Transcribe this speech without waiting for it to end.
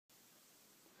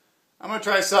I'm going to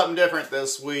try something different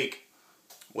this week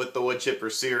with the wood chipper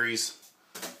series.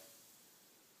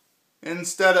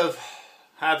 Instead of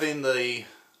having the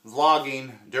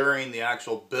vlogging during the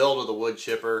actual build of the wood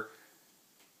chipper,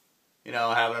 you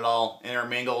know, having it all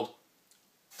intermingled,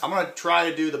 I'm going to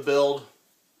try to do the build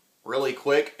really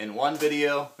quick in one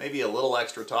video, maybe a little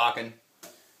extra talking.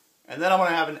 And then I'm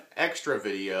going to have an extra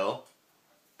video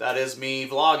that is me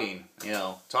vlogging, you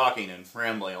know, talking and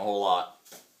rambling a whole lot.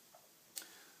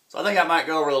 So I think that might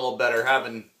go over a little better,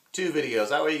 having two videos.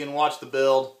 That way you can watch the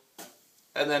build,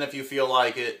 and then if you feel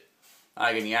like it,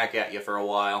 I can yak at you for a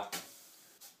while.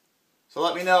 So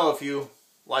let me know if you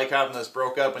like having this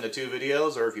broke up into two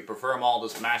videos, or if you prefer them all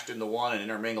just mashed into one and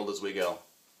intermingled as we go.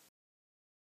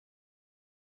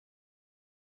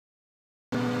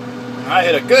 I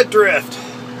hit a good drift.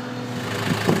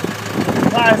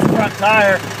 Tires the front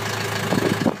tire.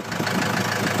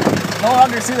 No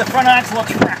longer see the front axle of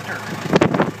tractor.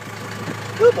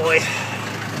 Oh boy.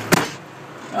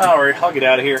 Alright, I'll get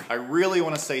out of here. I really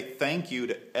want to say thank you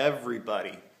to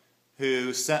everybody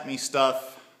who sent me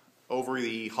stuff over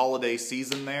the holiday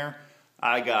season there.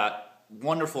 I got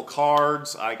wonderful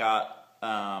cards. I got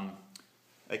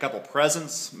a couple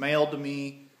presents mailed to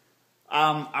me.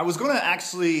 I was going to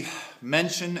actually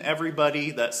mention everybody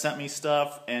that sent me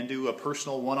stuff and do a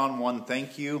personal one-on-one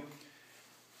thank you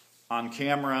on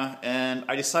camera, and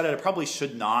I decided I probably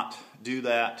should not do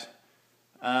that.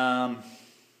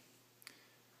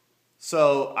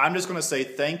 So I'm just going to say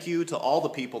thank you to all the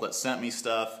people that sent me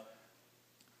stuff.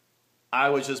 I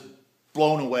was just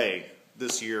blown away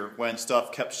this year when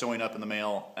stuff kept showing up in the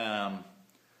mail.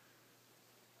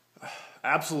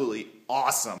 Absolutely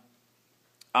awesome.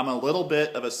 I'm a little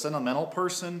bit of a sentimental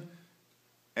person,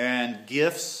 and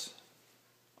gifts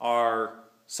are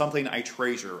something I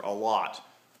treasure a lot.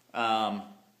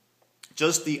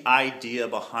 Just the idea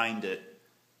behind it,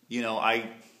 you know, I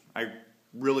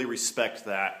really respect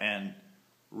that and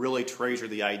really treasure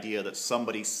the idea that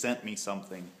somebody sent me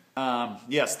something.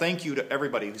 Yes, thank you to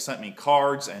everybody who sent me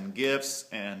cards and gifts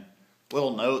and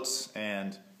little notes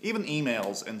and even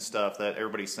emails and stuff that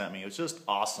everybody sent me. It was just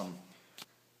awesome.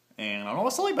 And I don't know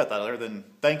what's silly about that other than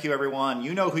thank you, everyone.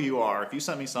 You know who you are. If you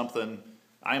sent me something,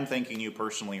 I'm thanking you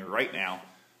personally right now.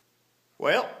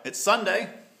 Well, it's Sunday.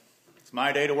 It's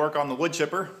my day to work on the wood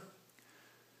chipper.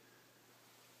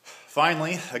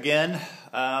 Finally, again,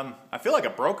 I feel like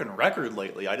a broken record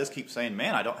lately. I just keep saying,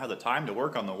 man, I don't have the time to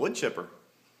work on the wood chipper.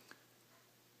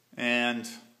 And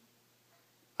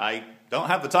I don't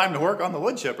have the time to work on the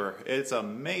wood chipper. It's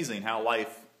amazing how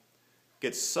life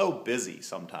gets so busy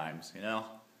sometimes, you know?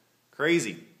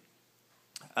 Crazy.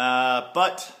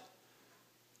 But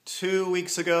 2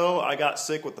 weeks ago, I got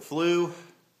sick with the flu.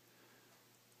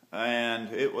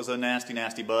 And it was a nasty,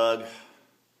 nasty bug.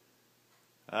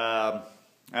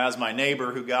 As my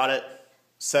neighbor who got it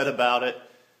said about it,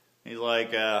 he's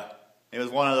like, it was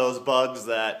one of those bugs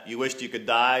that you wished you could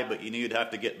die, but you knew you'd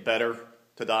have to get better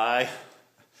to die.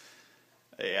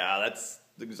 Yeah, that's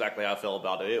exactly how I felt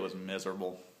about it. It was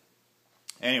miserable.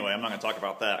 Anyway, I'm not going to talk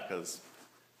about that because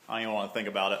I don't even want to think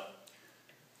about it.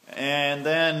 And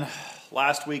then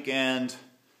last weekend,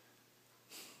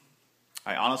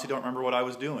 I honestly don't remember what I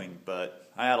was doing, but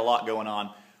I had a lot going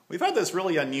on. We've had this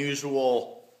really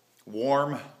unusual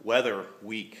warm weather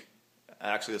week,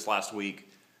 actually this last week.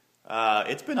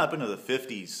 It's been up into the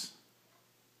 50s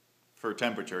for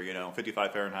temperature, you know,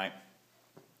 55 Fahrenheit.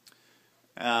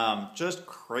 Just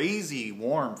crazy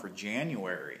warm for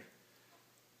January.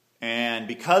 And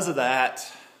because of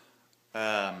that,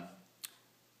 a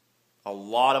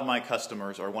lot of my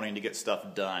customers are wanting to get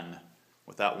stuff done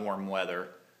with that warm weather.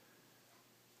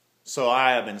 So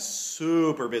I have been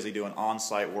super busy doing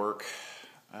on-site work.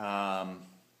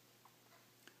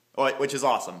 Which is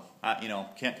awesome. You know,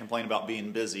 can't complain about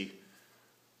being busy,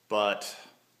 but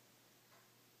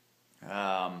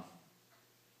on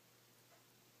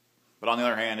the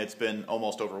other hand, it's been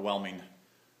almost overwhelming.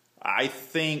 I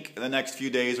think the next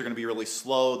few days are going to be really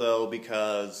slow, though,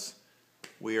 because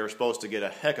we are supposed to get a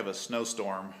heck of a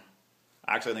snowstorm.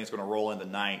 Actually, I think it's going to roll into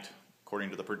night,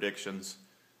 according to the predictions.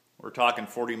 We're talking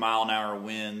 40-mile-an-hour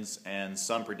winds, and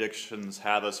some predictions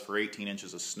have us for 18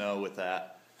 inches of snow with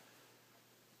that.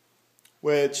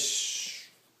 Which,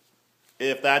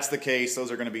 if that's the case,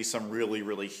 those are going to be some really,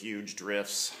 really huge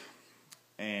drifts.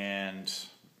 And,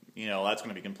 you know, that's going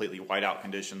to be completely whiteout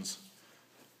conditions.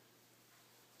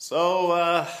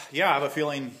 So, yeah, I have a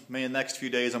feeling maybe the next few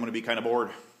days I'm going to be kind of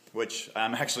bored, which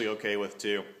I'm actually okay with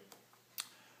too.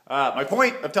 My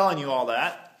point of telling you all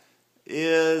that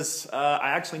is I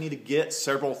actually need to get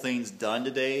several things done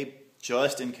today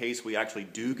just in case we actually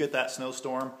do get that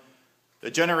snowstorm. The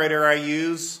generator I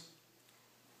use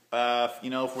You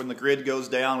know, if when the grid goes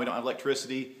down, we don't have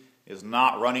electricity, is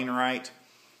not running right.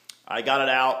 I got it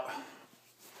out,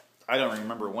 I don't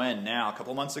remember when now, a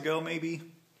couple months ago maybe.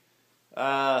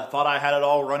 Thought I had it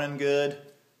all running good.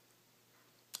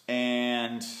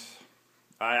 And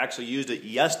I actually used it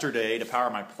yesterday to power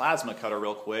my plasma cutter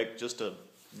real quick, just to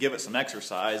give it some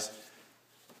exercise.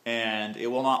 And it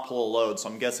will not pull a load, so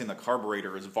I'm guessing the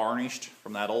carburetor is varnished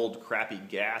from that old crappy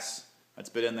gas that's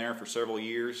been in there for several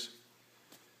years.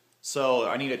 So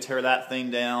I need to tear that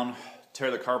thing down,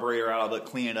 tear the carburetor out of it,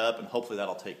 clean it up, and hopefully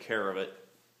that'll take care of it.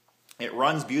 It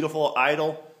runs beautiful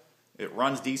idle. It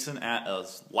runs decent at a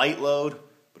light load,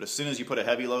 but as soon as you put a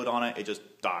heavy load on it, it just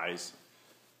dies.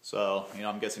 So, you know,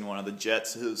 I'm guessing one of the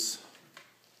jets is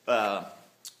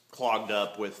clogged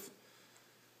up with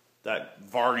that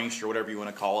varnish or whatever you want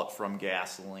to call it from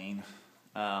gasoline.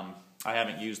 I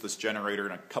haven't used this generator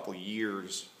in a couple of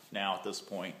years now at this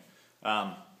point.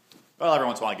 Well, every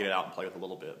once in a while I get it out and play with it a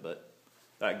little bit, but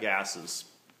that gas is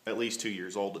at least 2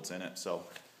 years old that's in it, so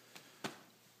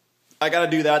I got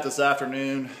to do that this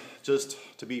afternoon just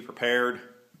to be prepared.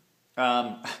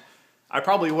 I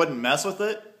probably wouldn't mess with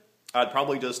it. I'd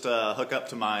probably just hook up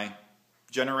to my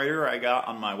generator I got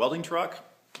on my welding truck,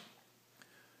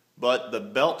 but the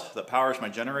belt that powers my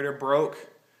generator broke,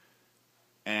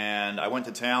 and I went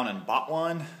to town and bought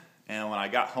one, and when I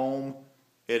got home,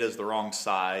 it is the wrong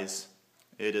size.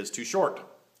 It is too short.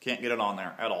 Can't get it on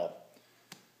there at all.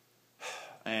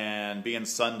 And being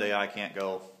Sunday, I can't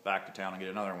go back to town and get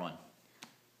another one.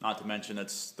 Not to mention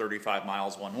it's 35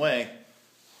 miles one way.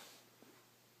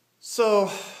 So,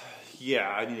 yeah,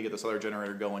 I need to get this other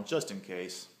generator going just in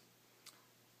case.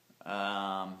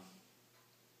 So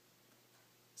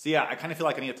yeah, I kind of feel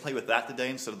like I need to play with that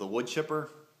today instead of the wood chipper.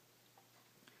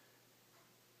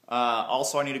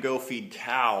 Also, I need to go feed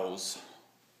cows.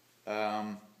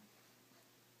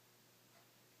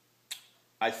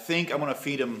 I think I'm going to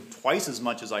feed them twice as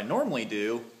much as I normally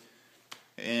do,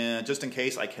 and just in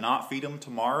case I cannot feed them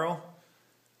tomorrow.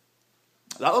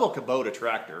 That little Kubota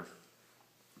tractor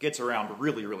gets around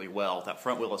really, really well, that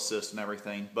front wheel assist and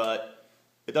everything, but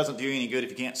it doesn't do you any good if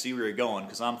you can't see where you're going,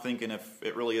 because I'm thinking if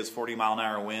it really is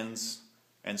 40-mile-an-hour winds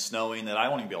and snowing that I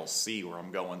won't even be able to see where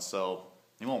I'm going, so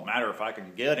it won't matter if I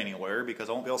can get anywhere because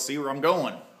I won't be able to see where I'm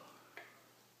going.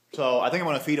 So I think I'm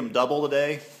going to feed them double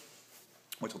today,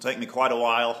 which will take me quite a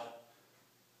while.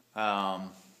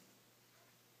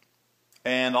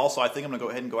 And also I think I'm going to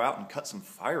go ahead and go out and cut some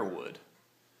firewood.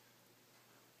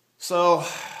 So,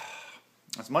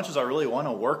 as much as I really want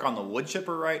to work on the wood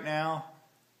chipper right now,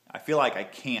 I feel like I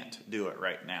can't do it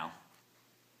right now.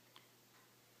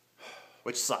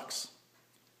 Which sucks.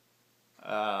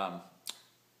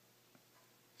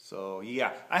 So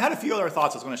yeah, I had a few other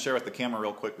thoughts I was going to share with the camera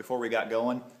real quick before we got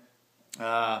going.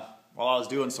 While I was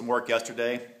doing some work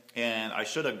yesterday, and I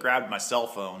should have grabbed my cell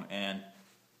phone and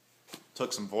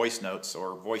took some voice notes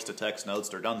or voice to text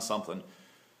notes or done something,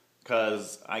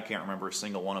 because I can't remember a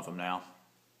single one of them now.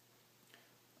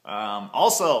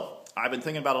 Also, I've been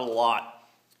thinking about it a lot,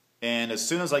 and as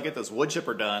soon as I get this wood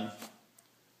chipper done,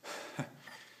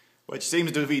 which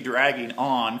seems to be dragging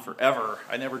on forever,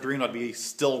 I never dreamed I'd be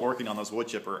still working on this wood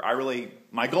chipper.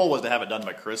 My goal was to have it done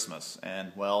by Christmas,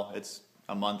 and well, it's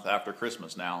a month after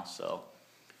Christmas now, so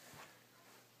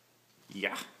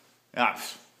yeah,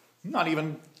 not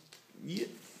even,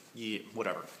 yeah,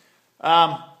 whatever.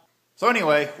 So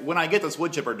anyway, when I get this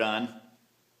wood chipper done,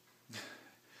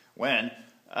 I'm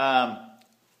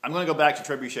going to go back to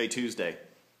Trebuchet Tuesday,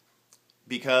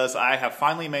 because I have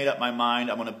finally made up my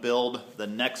mind I'm going to build the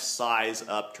next size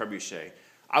up Trebuchet.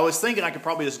 I was thinking I could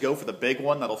probably just go for the big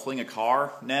one that'll fling a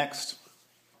car next,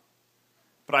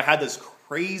 but I had this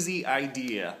crazy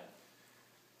idea.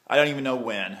 I don't even know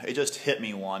when. It just hit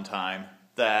me one time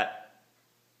that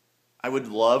I would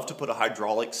love to put a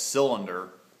hydraulic cylinder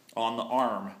on the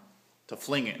arm to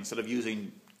fling it instead of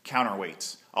using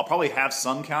counterweights. I'll probably have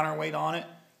some counterweight on it,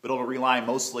 but it'll rely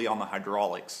mostly on the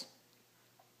hydraulics.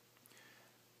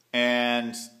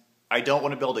 And I don't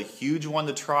want to build a huge one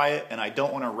to try it, and I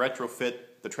don't want to retrofit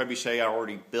the trebuchet I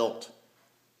already built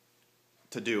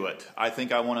to do it. I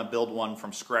think I want to build one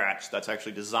from scratch that's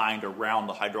actually designed around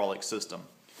the hydraulic system.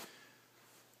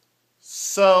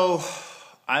 So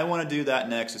I want to do that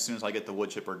next as soon as I get the wood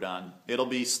chipper done. It'll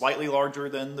be slightly larger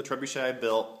than the trebuchet I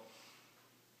built,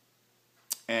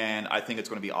 and I think it's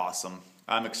going to be awesome.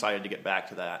 I'm excited to get back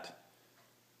to that.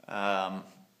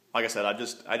 Like I said,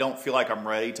 I don't feel like I'm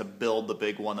ready to build the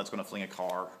big one that's going to fling a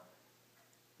car.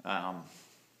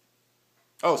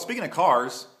 Oh, speaking of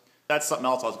cars, that's something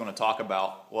else I was going to talk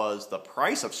about, was the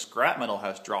price of scrap metal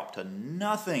has dropped to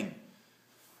nothing.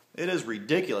 It is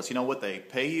ridiculous. You know what they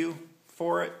pay you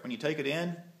for it when you take it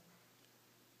in.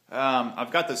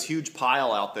 I've got this huge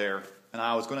pile out there, and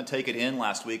I was going to take it in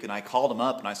last week, and I called them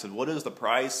up and I said, what is the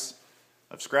price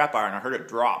of scrap iron? I heard it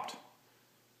dropped.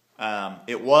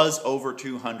 It was over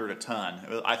 $200 a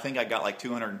ton. I think I got like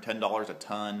 $210 a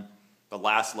ton the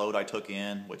last load I took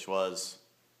in, which was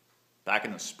back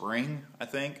in the spring, I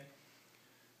think.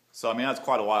 So, I mean, that's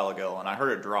quite a while ago, and I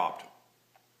heard it dropped.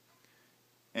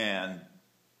 And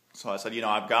so I said, you know,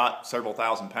 I've got several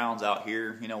thousand pounds out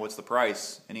here, you know, what's the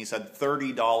price? And he said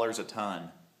 $30 a ton.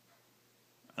 And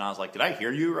I was like, did I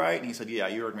hear you right? And he said, yeah,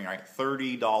 you heard me right,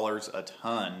 $30 a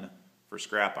ton for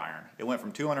scrap iron. It went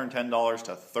from $210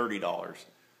 to $30.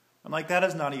 I'm like, that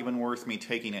is not even worth me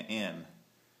taking it in.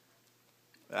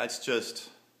 That's just,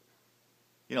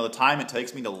 you know, the time it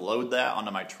takes me to load that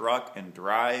onto my truck and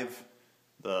drive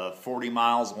the 40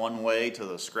 miles one way to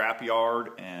the scrap yard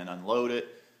and unload it.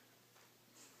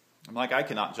 I'm like, I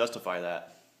cannot justify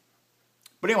that.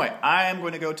 But anyway, I am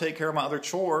going to go take care of my other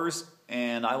chores,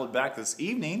 and I will be back this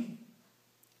evening.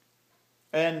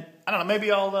 And I don't know,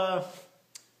 maybe I'll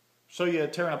show you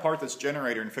tearing apart this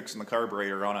generator and fixing the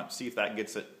carburetor on it, see if that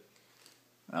gets it.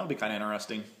 That'll be kind of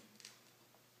interesting,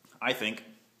 I think.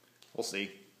 We'll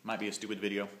see. Might be a stupid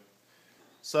video.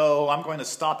 So I'm going to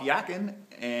stop yakking,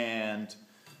 and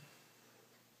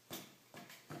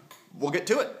we'll get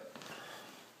to it.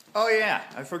 Oh yeah,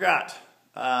 I forgot.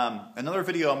 Another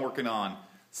video I'm working on.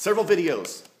 Several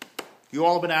videos. You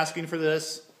all have been asking for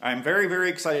this. I'm very, very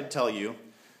excited to tell you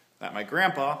that my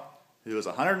grandpa, who is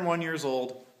 101 years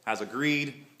old, has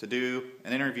agreed to do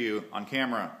an interview on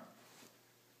camera.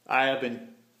 I have been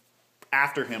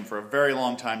after him for a very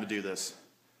long time to do this.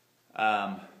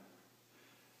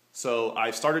 So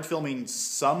I've started filming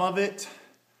some of it.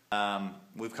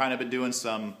 We've kind of been doing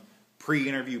some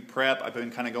pre-interview prep. I've been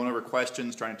kind of going over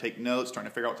questions, trying to take notes, trying to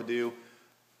figure out what to do.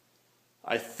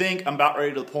 I think I'm about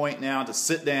ready to the point now to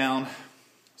sit down,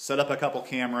 set up a couple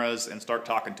cameras, and start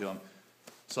talking to him.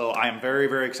 So I am very,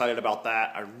 very excited about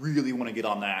that. I really want to get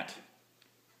on that.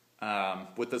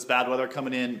 With this bad weather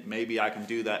coming in, maybe I can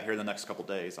do that here in the next couple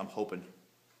days. I'm hoping.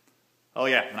 Oh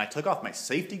yeah, and I took off my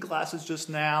safety glasses just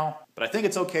now, but I think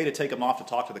it's okay to take them off to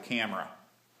talk to the camera.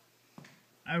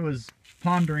 I was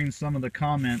pondering some of the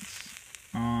comments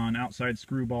on Outside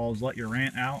Screwballs Let Your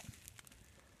Rant Out.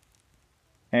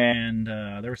 And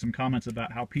there were some comments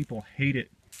about how people hate it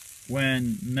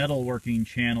when metalworking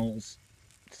channels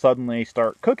suddenly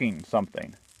start cooking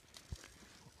something.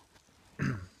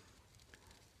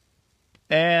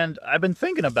 And I've been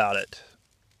thinking about it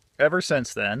ever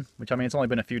since then, which, I mean, it's only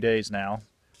been a few days now.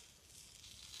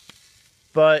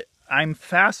 But I'm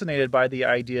fascinated by the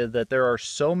idea that there are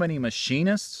so many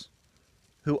machinists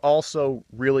who also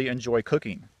really enjoy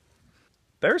cooking.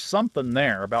 There's something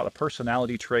there about a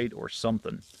personality trait or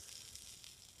something.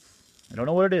 I don't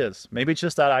know what it is. Maybe it's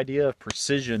just that idea of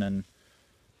precision and,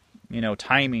 you know,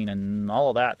 timing and all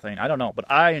of that thing. I don't know, but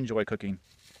I enjoy cooking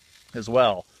as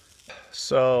well.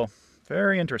 So,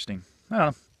 very interesting. I don't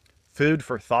know. Food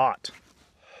for thought.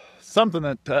 Something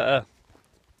that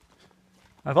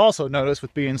I've also noticed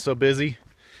with being so busy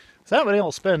is I haven't been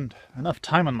able to spend enough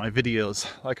time on my videos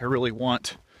like I really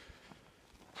want.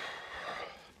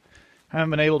 I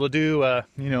haven't been able to do,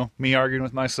 you know, me arguing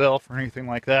with myself or anything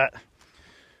like that.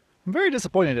 I'm very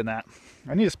disappointed in that.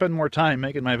 I need to spend more time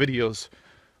making my videos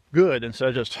good instead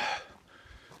of just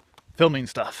filming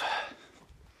stuff.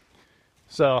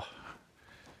 So,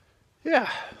 yeah,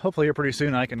 hopefully here pretty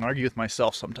soon I can argue with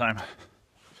myself sometime.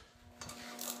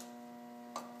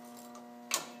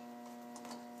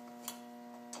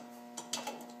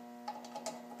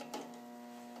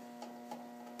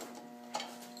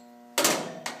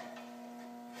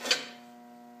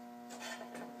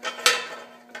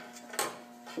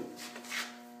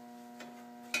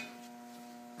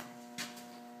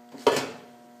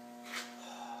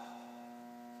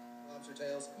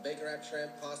 Tails, bacon-wrapped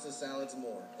shrimp, pasta, salads, and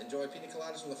more. Enjoy pina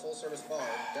coladas from the full-service bar.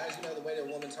 Guys, you know the way to a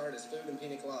woman's heart is food and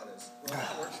pina coladas. Well,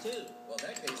 that works too. Well, in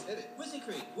that case, hit it. Whiskey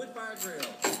Creek Wood-Fire Grill,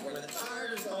 where the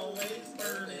fire is always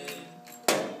burning.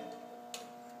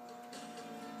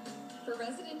 For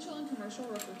residential and commercial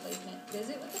roof replacement,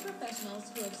 visit with the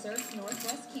professionals who have served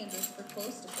Northwest Kansas for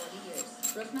close to 40 years.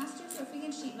 Roofmasters Roofing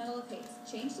and Sheet Metal of Hates.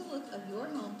 Change the look of your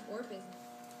home or business.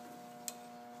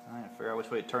 I gotta figure out which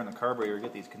way to turn the carburetor to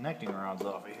get these connecting rods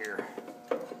off of here.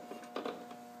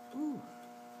 Ooh.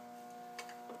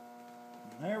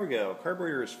 There we go.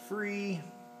 Carburetor is free.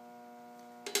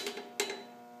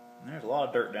 And there's a lot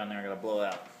of dirt down there I gotta blow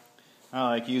out.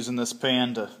 I like using this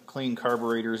pan to clean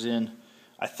carburetors in.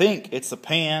 I think it's the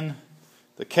pan,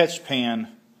 the catch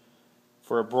pan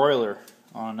for a broiler.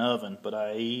 on an oven, but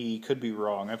I could be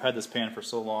wrong. I've had this pan for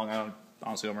so long, I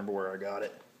honestly don't remember where I got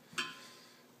it.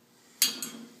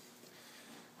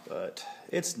 But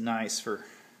it's nice for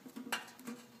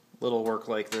little work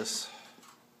like this.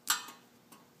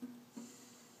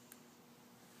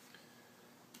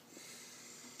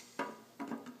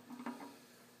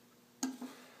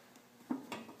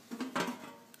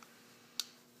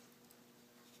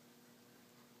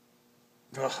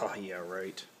 Oh, yeah,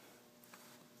 right.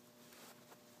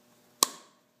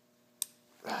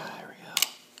 There we go.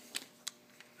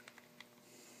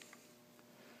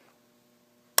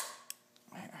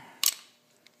 There.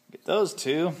 Get those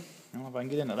two. I don't know if I can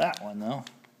get into that one, though.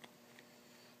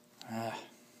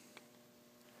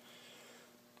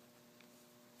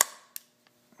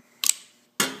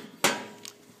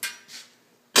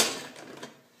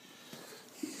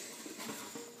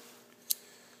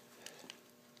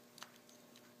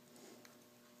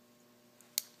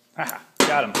 Haha,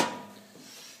 got him.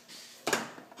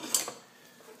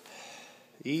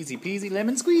 Easy peasy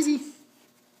lemon squeezy.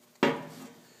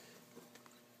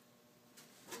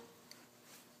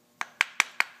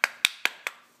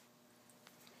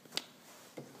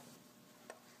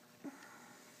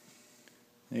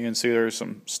 You can see there's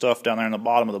some stuff down there in the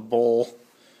bottom of the bowl.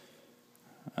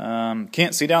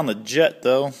 Can't see down the jet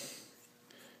though,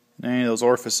 in any of those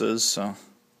orifices, so I'll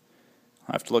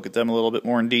have to look at them a little bit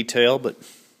more in detail, but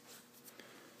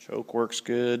choke works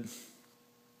good.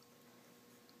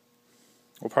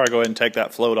 We'll probably go ahead and take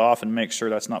that float off and make sure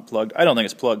that's not plugged. I don't think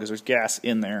it's plugged because there's gas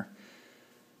in there,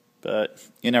 but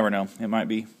you never know. It might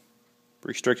be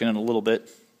restricting it a little bit.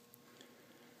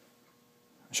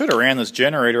 I should have ran this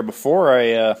generator before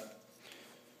I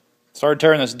started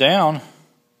tearing this down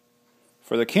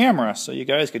for the camera so you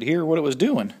guys could hear what it was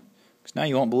doing. Because now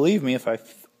you won't believe me if I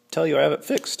tell you I have it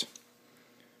fixed.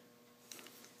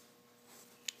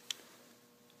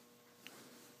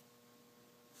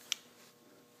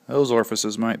 Those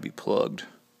orifices might be plugged.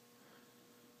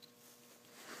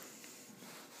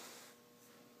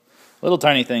 Little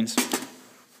tiny things.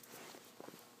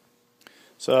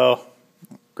 So,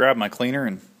 grab my cleaner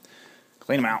and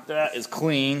clean them out. That is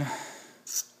clean.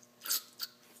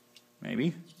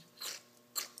 Maybe.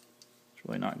 It's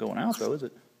really not going out though, is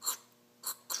it?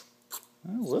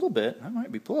 A little bit. That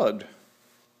might be plugged.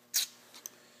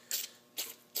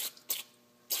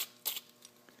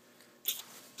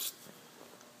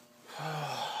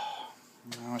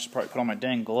 I should probably put on my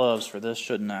dang gloves for this,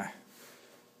 shouldn't I?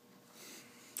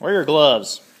 Where are your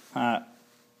gloves? Oh.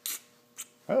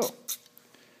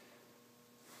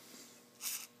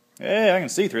 Hey, I can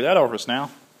see through that orifice now.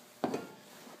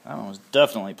 That one was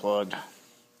definitely plugged. I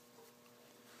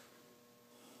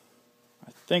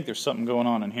think there's something going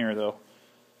on in here, though.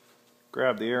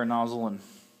 Grab the air nozzle and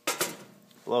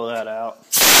blow that out.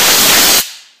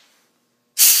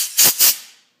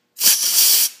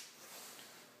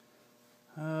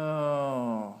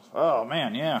 Oh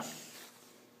man, yeah.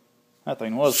 That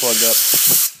thing was plugged up.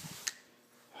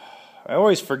 I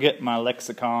always forget my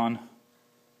lexicon.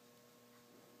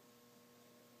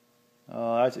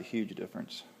 Oh, that's a huge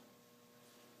difference.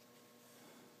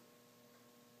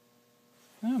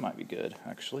 That might be good,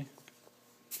 actually.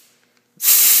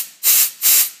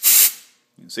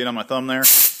 You can see it on my thumb there?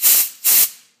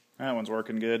 That one's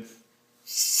working good.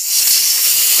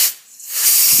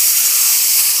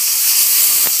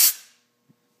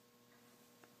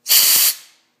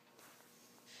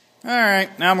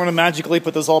 Alright, now I'm going to magically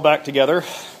put this all back together.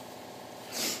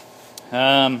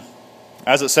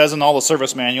 As it says in all the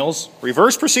service manuals,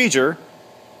 reverse procedure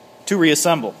to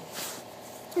reassemble.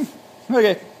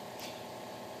 Okay.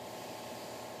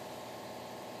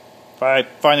 If I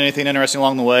find anything interesting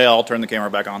along the way, I'll turn the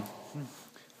camera back on.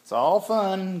 It's all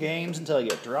fun and games until you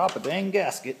drop a dang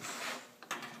gasket.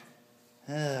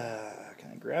 Can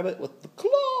I grab it with the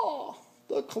claw?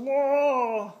 The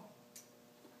claw!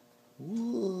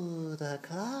 Ooh, the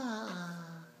claw.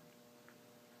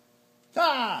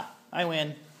 Ah! I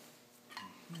win.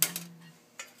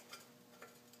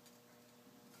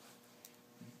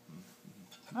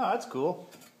 Oh, that's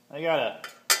cool. I got a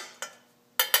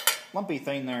lumpy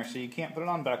thing there, so you can't put it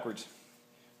on backwards.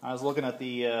 I was looking at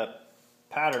the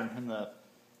pattern in the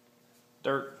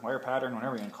dirt wire pattern,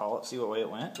 whatever you can call it, see what way it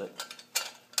went, but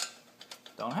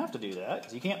don't have to do that,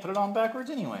 because you can't put it on backwards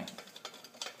anyway.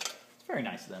 It's very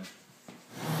nice of them.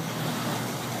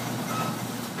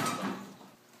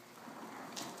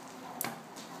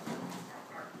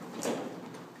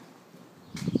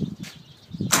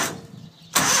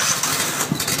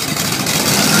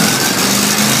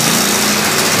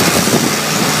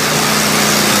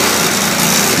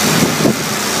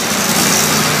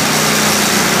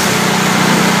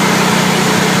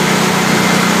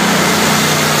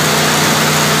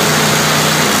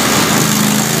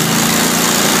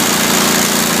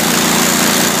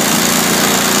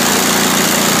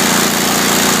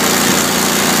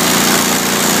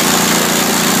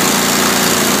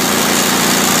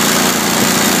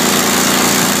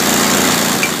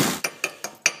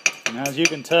 As you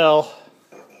can tell,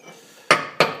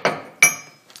 that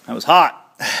was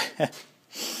hot. That's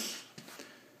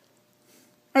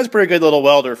a pretty good little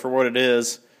welder for what it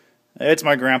is. It's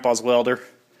my grandpa's welder.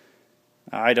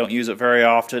 I don't use it very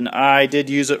often. I did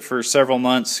use it for several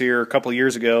months here a couple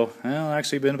years ago. Well,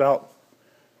 actually been about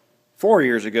 4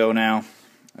 years ago now.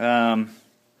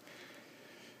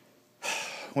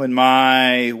 When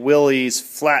my Willys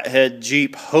flathead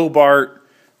Jeep Hobart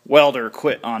welder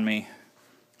quit on me.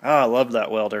 Oh, I loved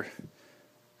that welder.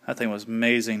 That thing was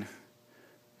amazing.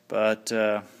 But,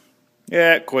 yeah,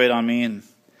 it quit on me. And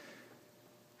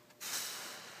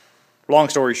long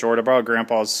story short, I borrowed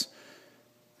Grandpa's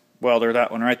welder,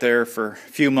 that one right there, for a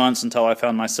few months until I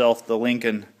found myself the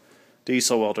Lincoln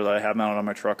diesel welder that I have mounted on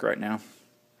my truck right now.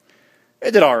 It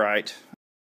did alright.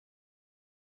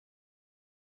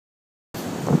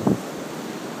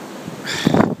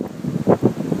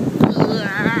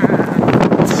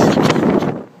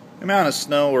 The amount of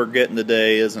snow we're getting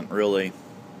today isn't really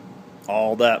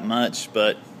all that much,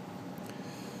 but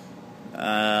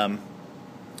thought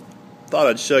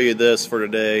I'd show you this for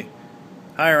today.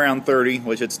 High around 30,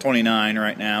 which it's 29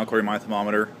 right now according to my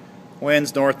thermometer.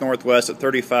 Winds north-northwest at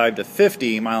 35 to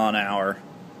 50 mile an hour.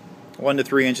 1 to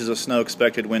 3 inches of snow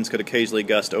expected. Winds could occasionally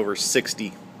gust over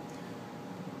 60.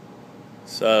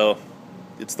 So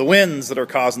it's the winds that are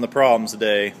causing the problems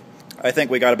today. I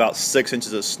think we got about 6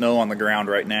 inches of snow on the ground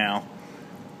right now.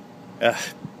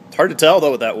 It's hard to tell though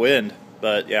with that wind,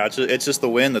 but yeah, it's just the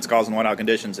wind that's causing whiteout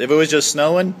conditions. If it was just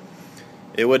snowing,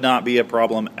 it would not be a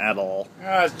problem at all.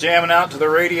 I was jamming out to the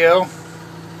radio,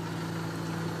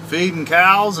 feeding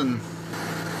cows, and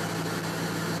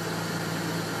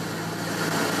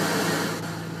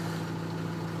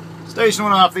station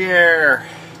went off the air.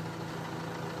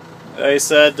 They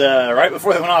said right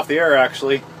before they went off the air,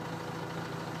 actually,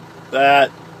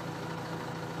 that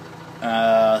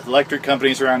electric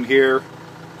companies around here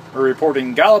were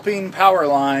reporting galloping power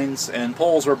lines and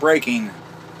poles were breaking.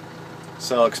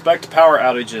 So expect power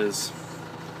outages.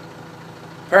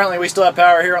 Apparently we still have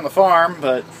power here on the farm,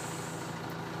 but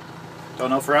don't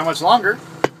know for how much longer.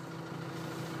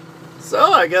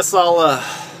 So I guess I'll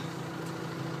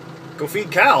go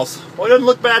feed cows. Well, it doesn't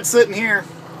look bad sitting here,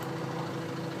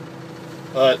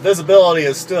 but visibility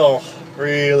is still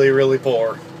really, really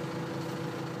poor.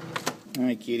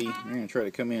 Alright, kitty, you're going to try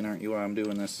to come in, aren't you, while I'm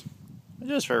doing this?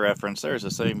 Just for reference, there's the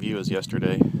same view as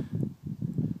yesterday.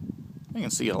 You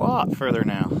can see a lot further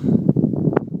now.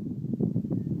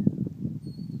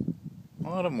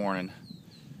 What a morning.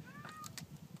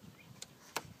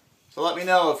 So let me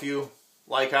know if you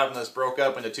like having this broke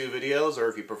up into 2 videos, or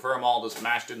if you prefer them all just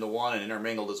mashed into one and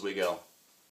intermingled as we go.